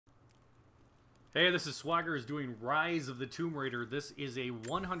Hey, this is Swagger is doing Rise of the Tomb Raider. This is a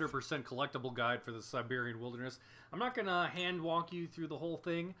 100% collectible guide for the Siberian wilderness. I'm not going to hand walk you through the whole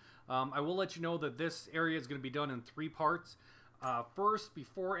thing. I will let you know that this area is going to be done in 3 parts. First,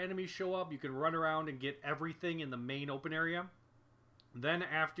 before enemies show up, you can run around and get everything in the main open area. Then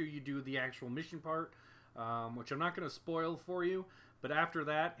after you do the actual mission part, which I'm not going to spoil for you, but after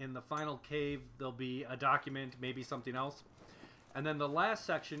that, in the final cave, there'll be a document, maybe something else. And then the last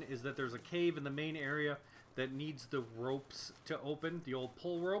section is that there's a cave in the main area that needs the ropes to open, the old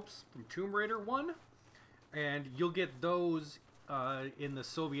pull ropes from Tomb Raider 1. And you'll get those in the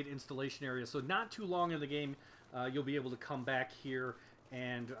Soviet installation area. So not too long in the game, you'll be able to come back here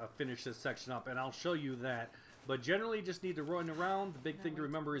and finish this section up. And I'll show you that. But generally, you just need to run around. The big thing to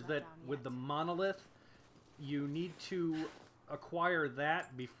remember is that with the monolith, you need to acquire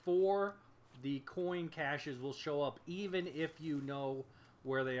that before the coin caches will show up, even if you know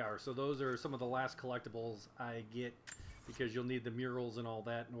where they are. So those are some of the last collectibles I get, because you'll need the murals and all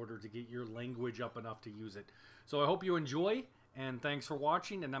that in order to get your language up enough to use it. So I hope you enjoy, and thanks for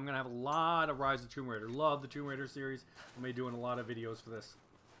watching. And I'm going to have a lot of Rise of Tomb Raider. Love the Tomb Raider series. I'm going to be doing a lot of videos for this.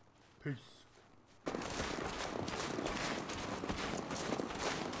 Peace.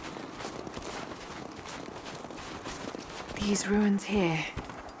 These ruins here.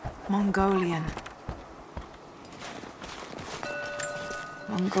 Mongolian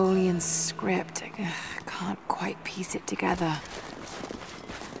script. I can't quite piece it together.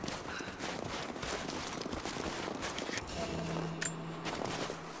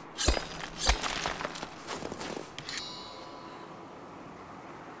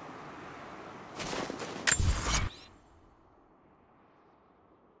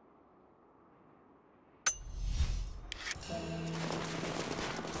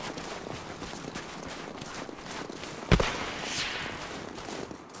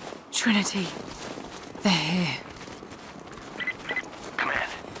 Trinity, they're here.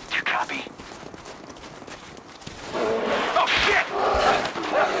 Command, do you copy? Oh, shit!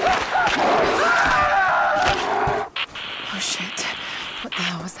 Oh shit, what the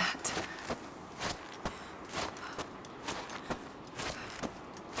hell was that?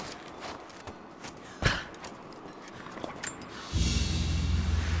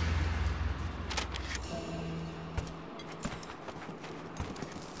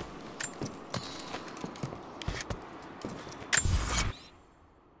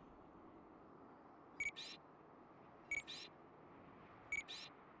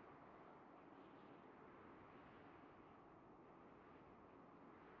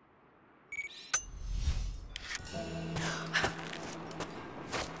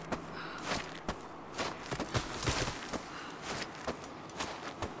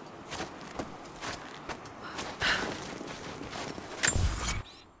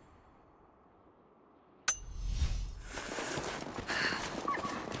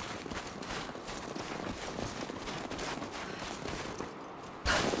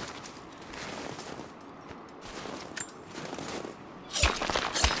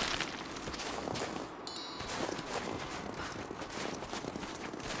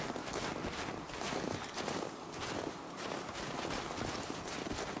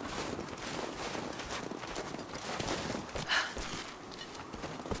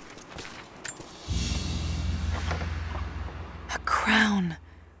 Crown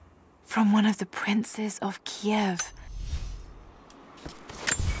from one of the princes of Kiev.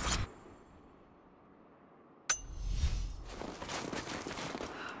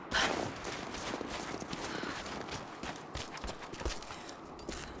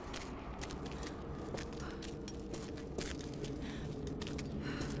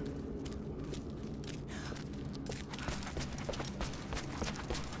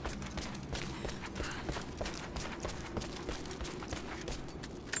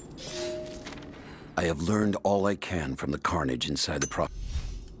 I have learned all I can from the carnage inside the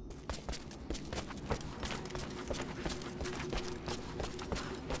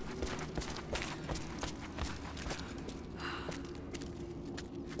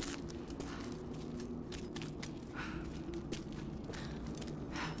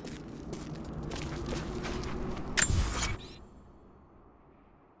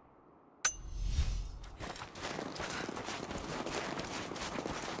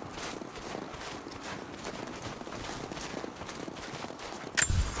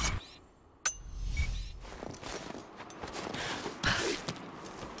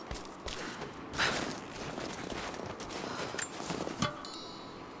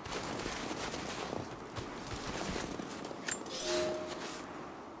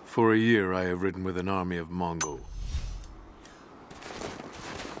For a year, I have ridden with an army of Mongols.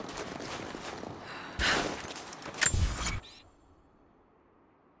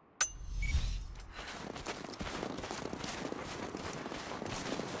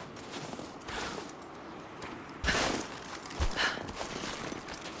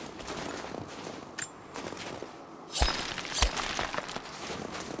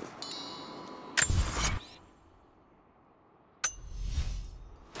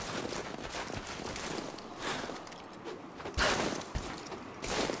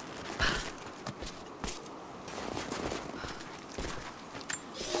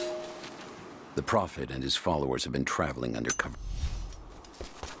 The Prophet and his followers have been traveling undercover.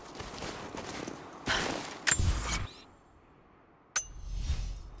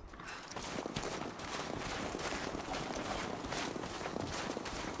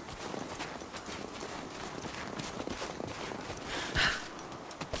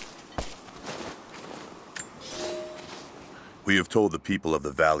 We have told the people of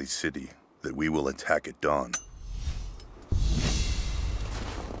the Valley City that we will attack at dawn.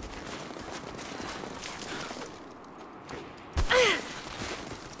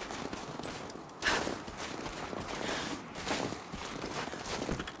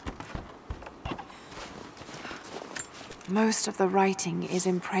 Most of the writing is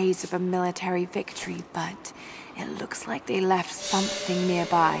in praise of a military victory, but it looks like they left something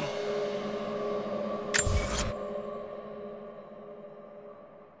nearby.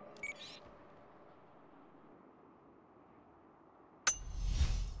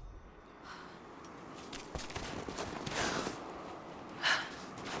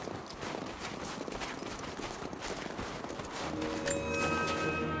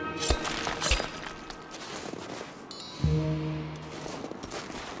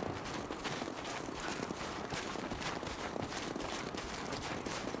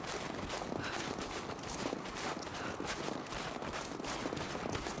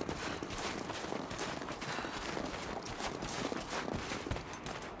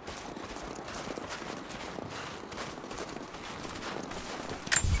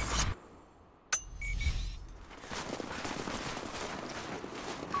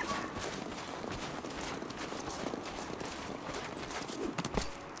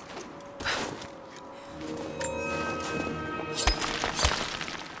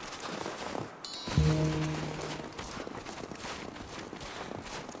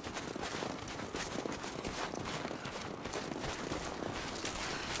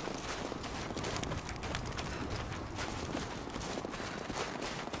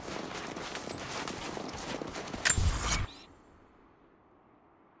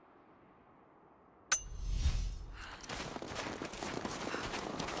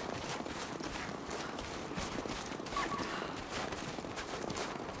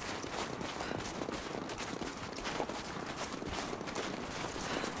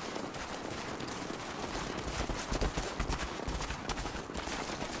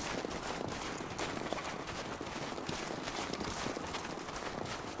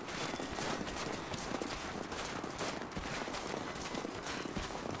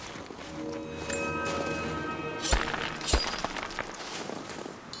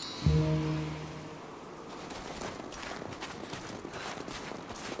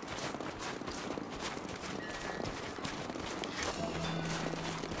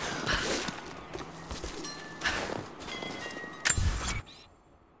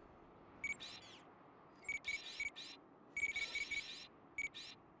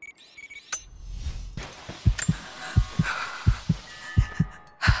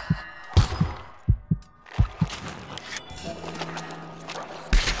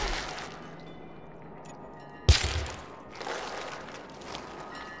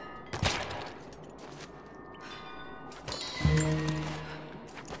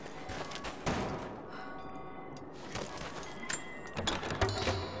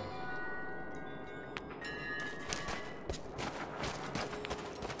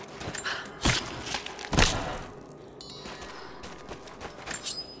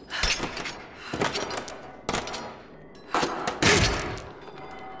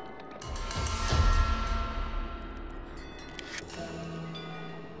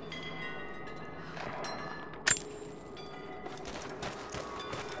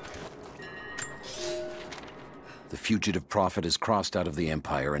 The fugitive prophet has crossed out of the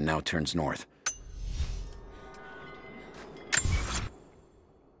Empire and now turns north.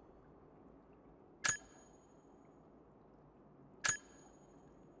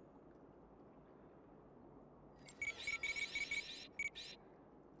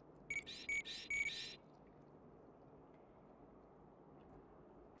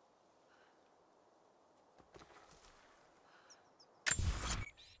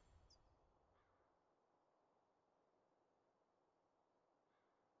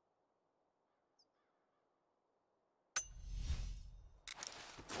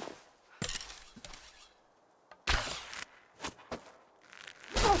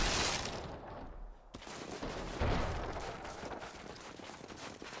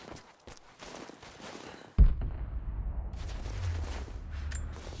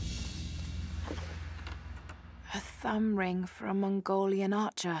 A thumb ring for a Mongolian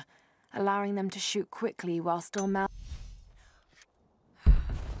archer, allowing them to shoot quickly while still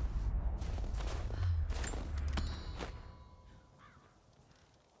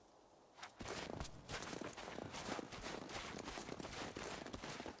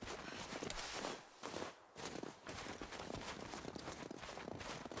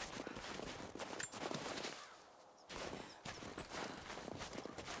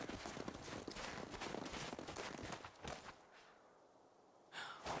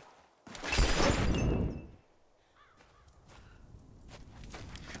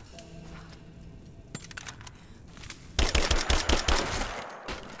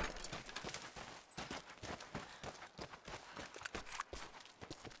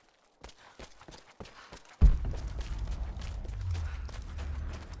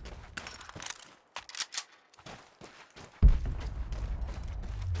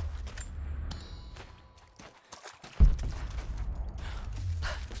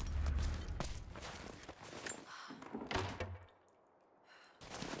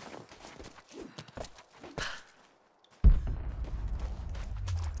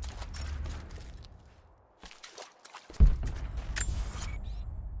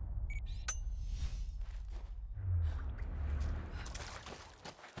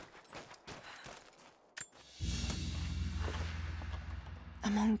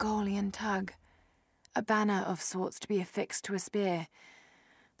Mongolian tug. A banner of sorts to be affixed to a spear.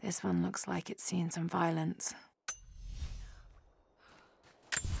 This one looks like it's seen some violence.